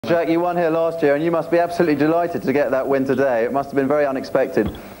Jack, you won here last year, and you must be absolutely delighted to get that win today. It must have been very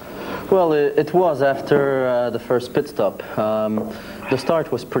unexpected. Well, it was after the first pit stop. The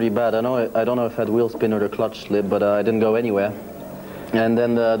start was pretty bad. I don't know if I had wheel spin or the clutch slip, but I didn't go anywhere. And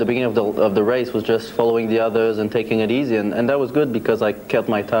then the beginning of the race was just following the others and taking it easy, and that was good because I kept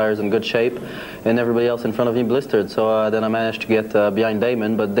my tires in good shape, and everybody else in front of me blistered. So then I managed to get behind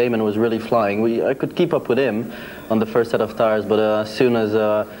Damon, but Damon was really flying. I could keep up with him on the first set of tires, but as soon as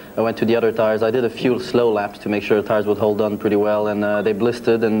I went to the other tires, I did a few slow laps to make sure the tires would hold on pretty well, and they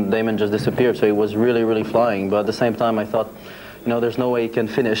blistered, and Damon just disappeared. So he was really, really flying. But at the same time, I thought, you know, there's no way he can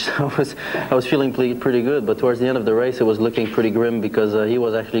finish. I was feeling pretty good, but towards the end of the race, it was looking pretty grim because he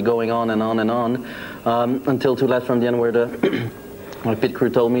was actually going on and on and on until 2 laps from the end, where my pit crew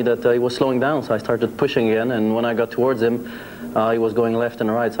told me that he was slowing down. So I started pushing again, and when I got towards him, he was going left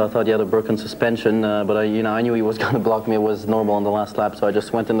and right. So I thought he had a broken suspension, but I knew he was going to block me. It was normal on the last lap, so I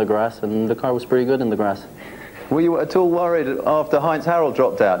just went in the grass, and the car was pretty good in the grass. Were you at all worried after Heinz Harald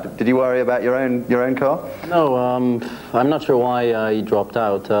dropped out? Did you worry about your own car? No, I'm not sure why he dropped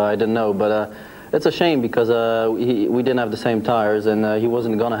out. I didn't know, but it's a shame because we didn't have the same tires, and he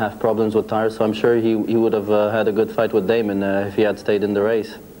wasn't going to have problems with tires, so I'm sure he would have had a good fight with Damon if he had stayed in the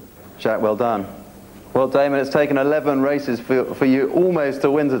race. Jack, well done. Well, Damon, it's taken 11 races for you almost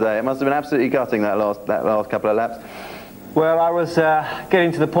to win today. It must have been absolutely gutting that last couple of laps. Well, I was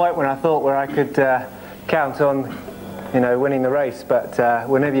getting to the point when I thought where I could count on, winning the race, but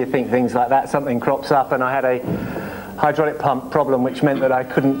whenever you think things like that, something crops up, and I had a hydraulic pump problem, which meant that I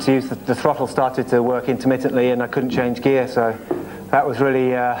couldn't use the throttle started to work intermittently, and I couldn't change gear. So that was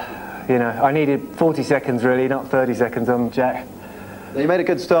really, I needed 40 seconds really, not 30 seconds on Jack. You made a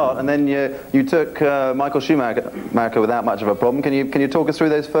good start, and then you took Michael Schumacher without much of a problem. Can you talk us through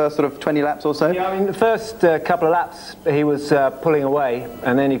those first sort of 20 laps or so? Yeah, I mean, the first couple of laps he was pulling away,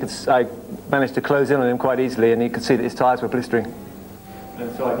 and then I managed to close in on him quite easily, and you could see that his tyres were blistering.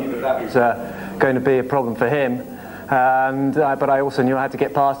 And so I knew that was going to be a problem for him. But I also knew I had to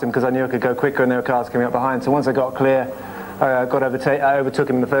get past him because I knew I could go quicker, and there were cars coming up behind. So once I got clear, I overtook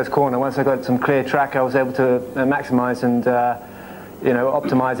him in the first corner. Once I got some clear track, I was able to maximise and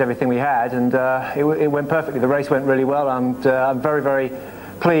optimise everything we had, and it went perfectly. The race went really well. I'm very, very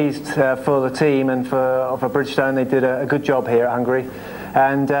pleased for the team and for Bridgestone. They did a good job here at Hungary,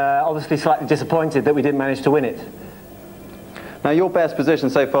 and obviously slightly disappointed that we didn't manage to win it. Now, your best position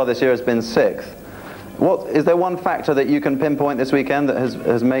so far this year has been 6th. Is there one factor that you can pinpoint this weekend that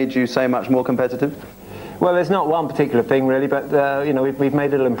has made you so much more competitive? Well, there's not one particular thing really, but we've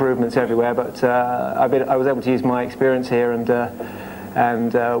made little improvements everywhere. But I was able to use my experience here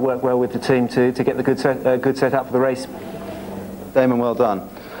and work well with the team to get the good setup for the race. Damon, well done.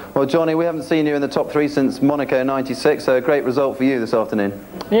 Well, Johnny, we haven't seen you in the top 3 since Monaco '96, so a great result for you this afternoon.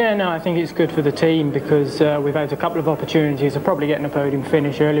 Yeah, no, I think it's good for the team because we've had a couple of opportunities of probably getting a podium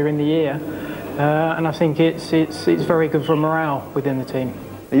finish earlier in the year, and I think it's very good for morale within the team.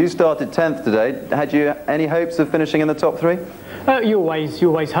 You started 10th today. Had you any hopes of finishing in the top 3? You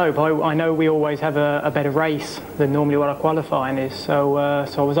always hope. I know we always have a better race than normally what our qualifying is, so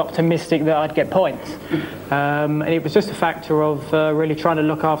I was optimistic that I'd get points. And it was just a factor of really trying to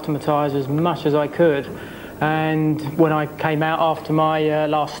look after my tyres as much as I could. And when I came out after my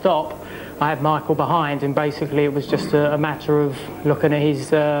last stop, I had Michael behind, and basically it was just a matter of looking at his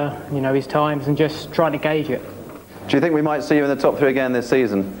his times and just trying to gauge it. Do you think we might see you in the top 3 again this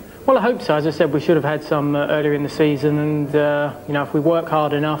season? Well, I hope so. As I said, we should have had some earlier in the season, and if we work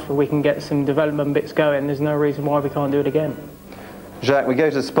hard enough, we can get some development bits going. There's no reason why we can't do it again. Jacques, we go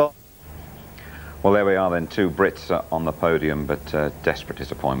to Spa. Well, there we are then, 2 Brits on the podium, but desperate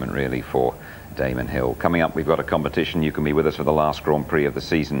disappointment really for Damon Hill. Coming up, we've got a competition. You can be with us for the last Grand Prix of the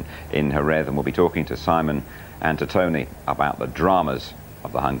season in Jerez, and we'll be talking to Simon and to Tony about the dramas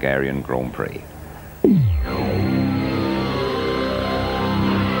of the Hungarian Grand Prix.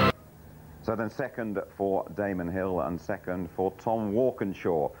 So then second for Damon Hill and second for Tom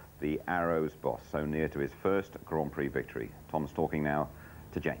Walkinshaw, the Arrows boss, so near to his first Grand Prix victory. Tom's talking now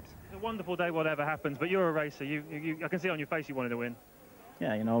to James. It's a wonderful day, whatever happens, but you're a racer. I can see on your face you wanted to win.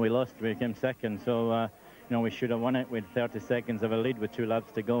 Yeah, we lost. We came second, so we should have won it with 30 seconds of a lead with 2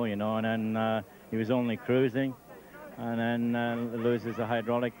 laps to go, and then he was only cruising, and then loses the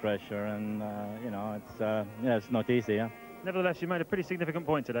hydraulic pressure, and it's not easy. Yeah. Nevertheless, you made a pretty significant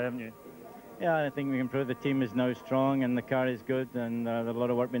point today, haven't you? Yeah, I think we can prove the team is now strong and the car is good, and there's a lot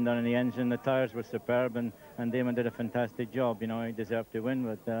of work been done in the engine. The tyres were superb, and Damon did a fantastic job. He deserved to win,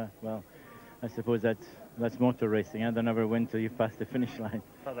 but well, I suppose that's motor racing. They'll never win till you pass the finish line.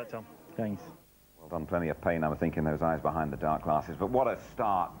 Like that, Tom. Thanks. Well, on plenty of pain, I'm thinking, those eyes behind the dark glasses. But what a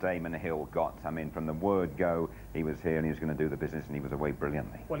start Damon Hill got. I mean, from the word go, he was here and he was going to do the business, and he was away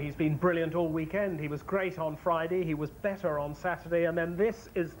brilliantly. Well, he's been brilliant all weekend. He was great on Friday, he was better on Saturday, and then this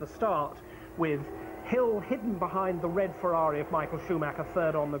is the start with Hill hidden behind the red Ferrari of Michael Schumacher,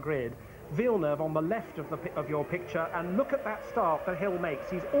 third on the grid. Villeneuve on the left of your picture, and look at that start that Hill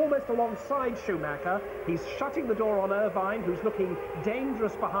makes. He's almost alongside Schumacher. He's shutting the door on Irvine, who's looking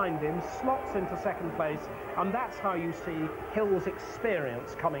dangerous behind him, slots into second place, and that's how you see Hill's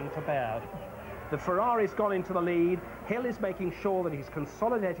experience coming to bear. The Ferrari's gone into the lead. Hill is making sure that he's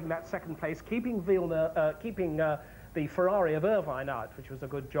consolidating that second place, keeping the Ferrari of Irvine out, which was a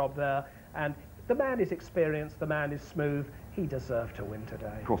good job there. And the man is experienced, the man is smooth. He deserved to win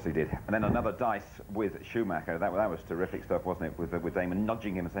today. Of course he did. And then another dice with Schumacher. That was terrific stuff, wasn't it? With Damon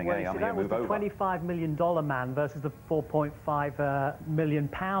nudging him and saying, hey, I'm here, move over. That was the $25 million man versus the £4.5 million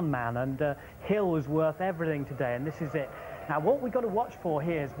man. And Hill was worth everything today, and this is it. Now, what we've got to watch for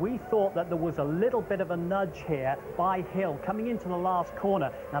here is we thought that there was a little bit of a nudge here by Hill coming into the last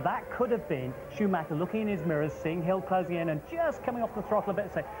corner. Now, that could have been Schumacher looking in his mirrors, seeing Hill closing in and just coming off the throttle a bit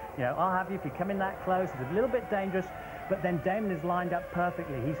and saying, you know, I'll have you if you come in that close. It's a little bit dangerous. But then Damon is lined up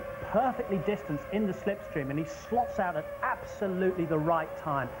perfectly. He's perfectly distanced in the slipstream, and he slots out at absolutely the right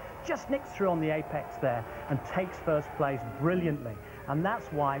time. Just nicks through on the apex there and takes first place brilliantly. And that's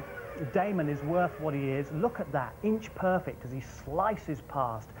why Damon is worth what he is. Look at that, inch perfect as he slices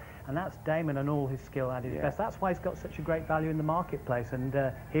past. And that's Damon and all his skill at his best. That's why he's got such a great value in the marketplace, and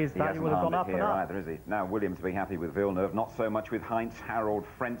his value will have gone up and up. Either, is he? Now, Williams will be happy with Villeneuve, not so much with Heinz-Harald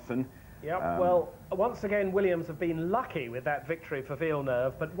Frentzen. Yep, well, once again, Williams have been lucky with that victory for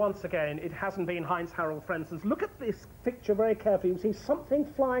Villeneuve, but once again, it hasn't been Heinz-Harald Frenzen's. Look at this picture very carefully. You see something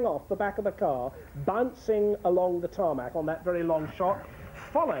flying off the back of the car, bouncing along the tarmac on that very long shot,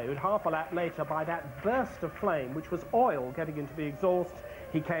 followed half a lap later by that burst of flame, which was oil getting into the exhaust.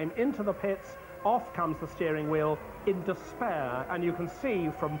 He came into the pits, off comes the steering wheel in despair, and you can see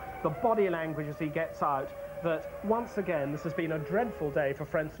from the body language as he gets out that once again this has been a dreadful day for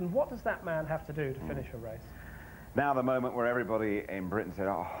Frentzen. What does that man have to do to finish a race? Now the moment where everybody in Britain said,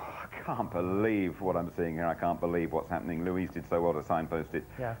 oh, I can't believe what I'm seeing here, I can't believe what's happening. Louise did so well to signpost it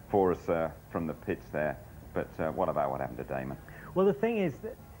for us from the pits there. But what about what happened to Damon? Well, the thing is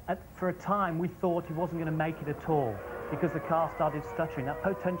that for a time we thought he wasn't going to make it at all, because the car started stuttering. That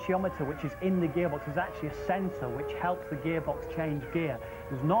potentiometer, which is in the gearbox, is actually a sensor which helps the gearbox change gear.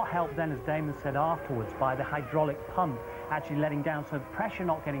 It was not helped then, as Damon said afterwards, by the hydraulic pump actually letting down, so the pressure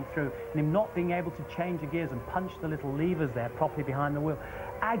not getting through, and him not being able to change the gears and punch the little levers there properly behind the wheel.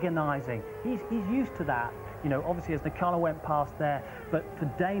 Agonising. He's used to that. You know, obviously as Nicolo went past there, but for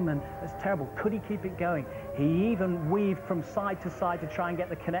Damon, it's terrible. Could he keep it going? He even weaved from side to side to try and get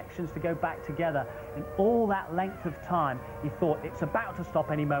the connections to go back together. And all that length of time, he thought it's about to stop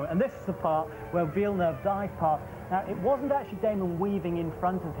any moment. And this is the part where Villeneuve dived past. Now, it wasn't actually Damon weaving in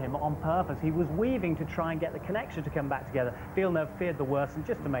front of him on purpose. He was weaving to try and get the connection to come back together. Villeneuve feared the worst and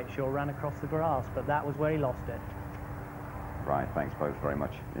just to make sure ran across the grass, but that was where he lost it. Right, thanks both very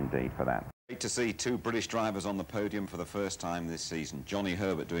much indeed for that. Great to see two British drivers on the podium for the first time this season. Johnny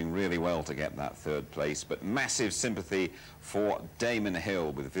Herbert doing really well to get that third place, but massive sympathy for Damon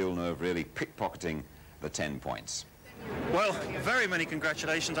Hill, with Villeneuve really pickpocketing the 10 points. Well, very many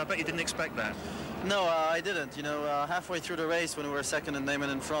congratulations. I bet you didn't expect that. No, I didn't. You know, halfway through the race when we were second and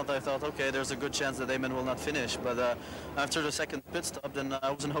Damon in front, I thought, okay, there's a good chance that Damon will not finish. But after the second pit stop, then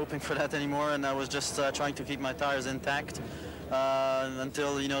I wasn't hoping for that anymore, and I was just trying to keep my tires intact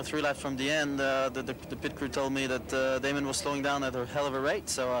until, you know, 3 laps from the end, the pit crew told me that Damon was slowing down at a hell of a rate.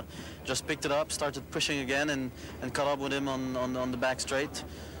 So just picked it up, started pushing again, and caught up with him on the back straight.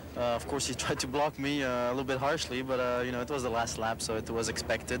 Of course, he tried to block me a little bit harshly, but you know, it was the last lap, so it was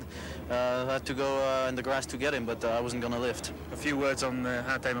expected. I had to go in the grass to get him, but I wasn't going to lift. A few words on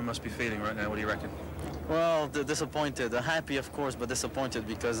how Damon must be feeling right now. What do you reckon? Well, disappointed. Happy, of course, but disappointed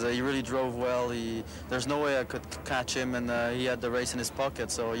because he really drove well. There's no way I could catch him, and he had the race in his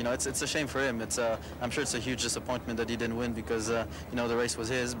pocket. So, you know, it's a shame for him. I'm sure it's a huge disappointment that he didn't win because, you know, the race was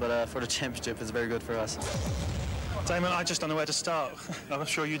his. But for the championship, it's very good for us. Damon, I just don't know where to start. I'm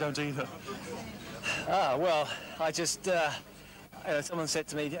sure you don't either. Well, I just, someone said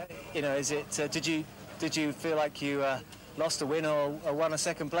to me, you know, did you feel like you lost a win or won a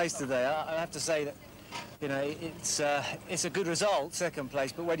second place today? I have to say that, you know, it's a good result, second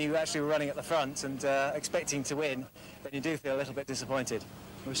place, but when you actually were running at the front and expecting to win, then you do feel a little bit disappointed.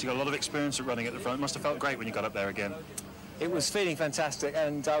 Obviously, you got a lot of experience at running at the front. It must have felt great when you got up there again. It was feeling fantastic,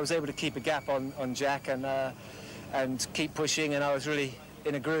 and I was able to keep a gap on Jack and keep pushing, and I was really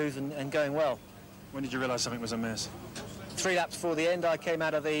in a groove and going well. When did you realise something was amiss? 3 laps before the end, I came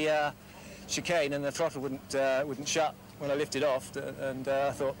out of the chicane and the throttle wouldn't shut when I lifted off, and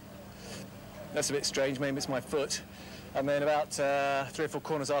I thought, that's a bit strange, maybe it's my foot. And then about 3 or 4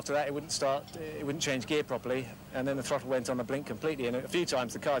 corners after that, it wouldn't start, it wouldn't change gear properly, and then the throttle went on the blink completely, and a few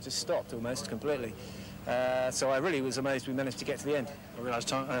times the car just stopped almost completely. So I really was amazed we managed to get to the end.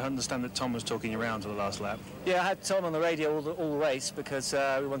 I understand that Tom was talking you around to the last lap. Yeah, I had Tom on the radio all the race because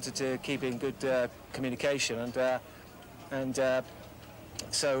we wanted to keep in good communication, and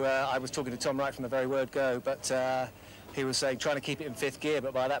so I was talking to Tom right from the very word go, but he was saying trying to keep it in 5th gear,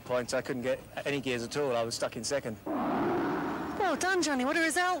 but by that point I couldn't get any gears at all. I was stuck in 2nd. Well done, Johnny. What a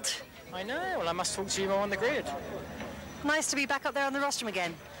result. I know. Well, I must talk to you more on the grid. Nice to be back up there on the rostrum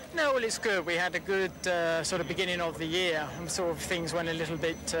again. No, well, it's good. We had a good sort of beginning of the year, and sort of things went a little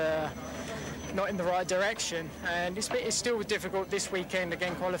bit not in the right direction. And it's still difficult this weekend.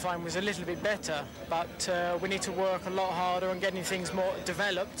 Again, qualifying was a little bit better, but we need to work a lot harder on getting things more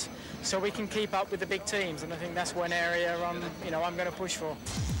developed so we can keep up with the big teams. And I think that's one area I'm going to push for.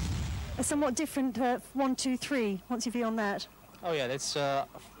 A somewhat different 1, 2, 3. What's your view on that? Oh yeah, that's.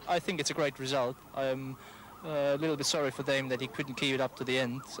 I think it's a great result. I'm a little bit sorry for Damon that he couldn't keep it up to the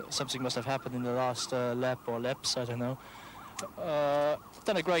end. Something must have happened in the last lap or laps, I don't know.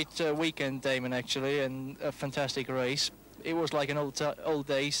 Done a great weekend, Damon, actually, and a fantastic race. It was like an old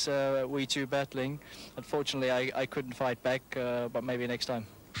days, we two battling. Unfortunately, I couldn't fight back, but maybe next time.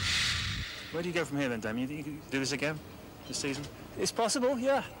 Where do you go from here then, Damon? You think you can do this again this season? It's possible,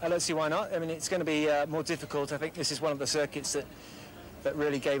 yeah. I don't see why not. I mean, it's going to be more difficult. I think this is one of the circuits that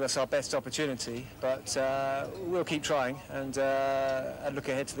really gave us our best opportunity, but we'll keep trying and look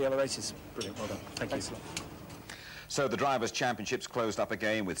ahead to the other races. Brilliant, well done. Thanks a lot. So the Drivers' Championships closed up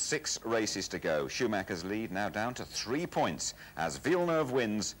again with 6 races to go. Schumacher's lead now down to 3 points as Villeneuve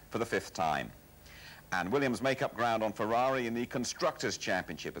wins for the 5th time. And Williams make up ground on Ferrari in the Constructors'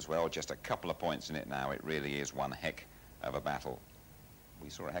 Championship as well. Just a couple of points in it now. It really is one heck of a battle. We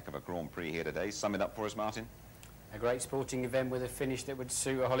saw a heck of a Grand Prix here today. Sum it up for us, Martin. A great sporting event with a finish that would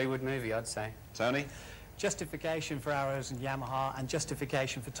suit a Hollywood movie, I'd say. Tony? Justification for Arrows and Yamaha, and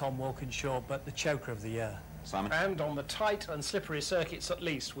justification for Tom Walkinshaw, but the choker of the year. Simon? And on the tight and slippery circuits at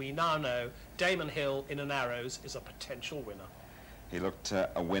least, we now know Damon Hill in an Arrows is a potential winner. He looked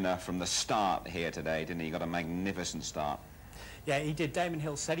a winner from the start here today, didn't he? He got a magnificent start. Yeah, he did. Damon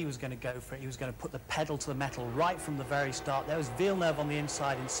Hill said he was going to go for it. He was going to put the pedal to the metal right from the very start. There was Villeneuve on the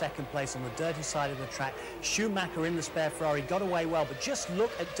inside in 2nd place on the dirty side of the track. Schumacher in the spare Ferrari got away well, but just look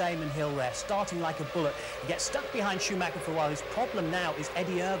at Damon Hill there, starting like a bullet. He gets stuck behind Schumacher for a while. His problem now is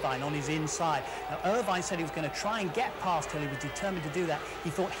Eddie Irvine on his inside. Now, Irvine said he was going to try and get past Hill. He was determined to do that. He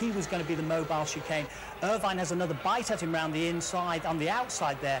thought he was going to be the mobile chicane. Irvine has another bite at him round the inside, on the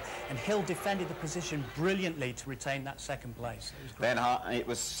outside there, and Hill defended the position brilliantly to retain that 2nd place. Then it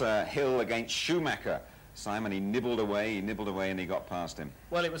was Hill against Schumacher. Simon, he nibbled away, and he got past him.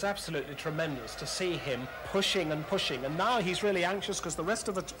 Well, it was absolutely tremendous to see him pushing and pushing, and now he's really anxious because the rest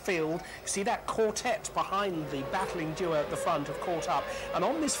of the field, see that quartet behind the battling duo at the front have caught up, and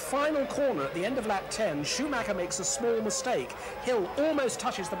on this final corner at the end of lap 10, Schumacher makes a small mistake. Hill almost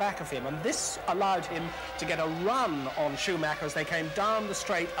touches the back of him, and this allowed him to get a run on Schumacher as they came down the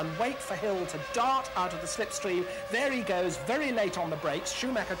straight and wait for Hill to dart out of the slipstream. There he goes, very late on the brakes.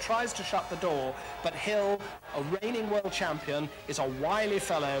 Schumacher tries to shut the door, but Hill, a reigning world champion, is a wily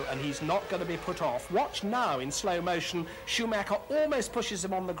fellow and he's not going to be put off. Watch now in slow motion. Schumacher almost pushes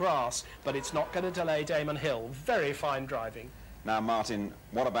him on the grass, but it's not going to delay Damon Hill. Very fine driving. Now, Martin,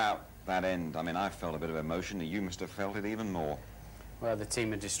 what about that end? I mean, I felt a bit of emotion. You must have felt it even more. Well, the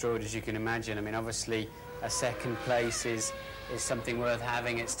team are destroyed, as you can imagine. I mean, obviously, a 2nd place is something worth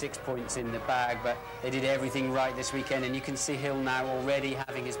having. It's 6 points in the bag, but they did everything right this weekend, and you can see Hill now already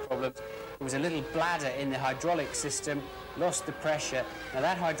having his problems. There was a little bladder in the hydraulic system, lost the pressure. Now,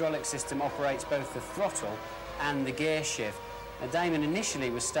 that hydraulic system operates both the throttle and the gear shift. Now, Damon initially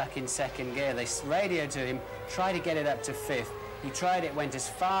was stuck in 2nd gear. They radioed to him, tried to get it up to 5th. He tried it, went as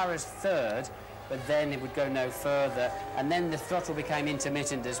far as 3rd, but then it would go no further, and then the throttle became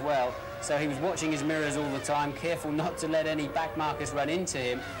intermittent as well, so he was watching his mirrors all the time, careful not to let any back markers run into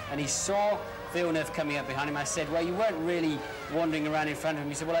him, and he saw Villeneuve coming up behind him. I said, well, you weren't really wandering around in front of him.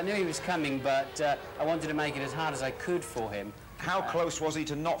 He said, well, I knew he was coming, but I wanted to make it as hard as I could for him. How close was he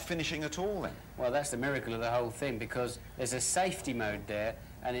to not finishing at all then? Well, that's the miracle of the whole thing, because there's a safety mode there,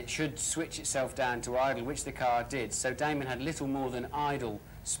 and it should switch itself down to idle, which the car did, so Damon had little more than idle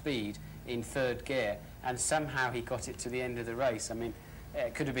speed in 3rd gear, and somehow he got it to the end of the race. I mean,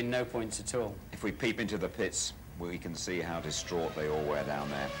 it could have been no points at all. If we peep into the pits, we can see how distraught they all were down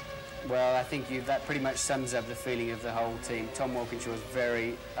there. Well, I think that pretty much sums up the feeling of the whole team. Tom Walkinshaw is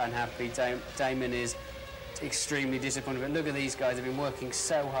very unhappy. Damon is extremely disappointed. But look at these guys. They've been working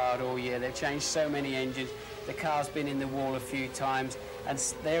so hard all year. They've changed so many engines. The car's been in the wall a few times. And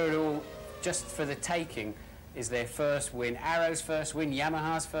they're all just for the taking. Is their first win. Arrow's first win.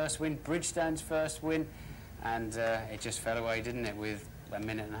 Yamaha's first win. Bridgestone's first win. And it just fell away, didn't it, with a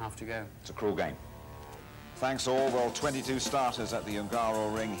minute and a half to go. It's a cruel game. Thanks all. Well, 22 starters at the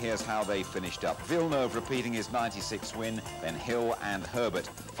Hungaro ring. Here's how they finished up. Villeneuve repeating his 96 win, then Hill and Herbert,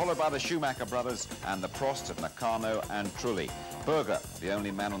 followed by the Schumacher brothers and the Prosts of Nakano and Trulli. Berger, the only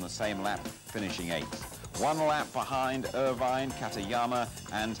man on the same lap, finishing 8th. 1 lap behind Irvine, Katayama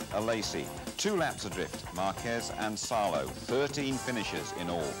and Alesi. 2 laps adrift, Marquez and Salo. 13 finishers in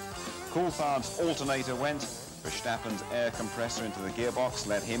all. Coulthard's alternator went. Verstappen's air compressor into the gearbox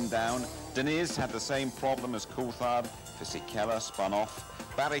let him down. Deniz had the same problem as Coulthard. Fisichella spun off.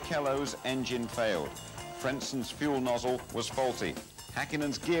 Barrichello's engine failed. Frenson's fuel nozzle was faulty.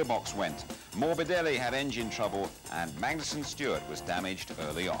 Häkkinen's gearbox went. Morbidelli had engine trouble, and Magnussen Stewart was damaged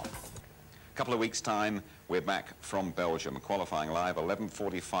early on. A couple of weeks' time, we're back from Belgium, qualifying live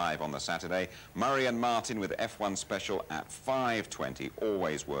 11:45 on the Saturday. Murray and Martin with F1 special at 5:20,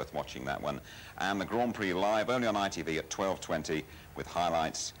 always worth watching that one. And the Grand Prix live only on ITV at 12:20 with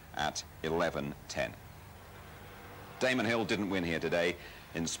highlights at 11:10. Damon Hill didn't win here today.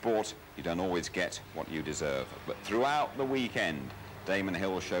 In sport, you don't always get what you deserve. But throughout the weekend, Damon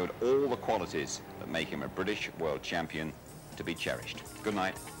Hill showed all the qualities that make him a British world champion to be cherished. Good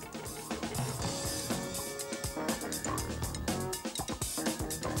night.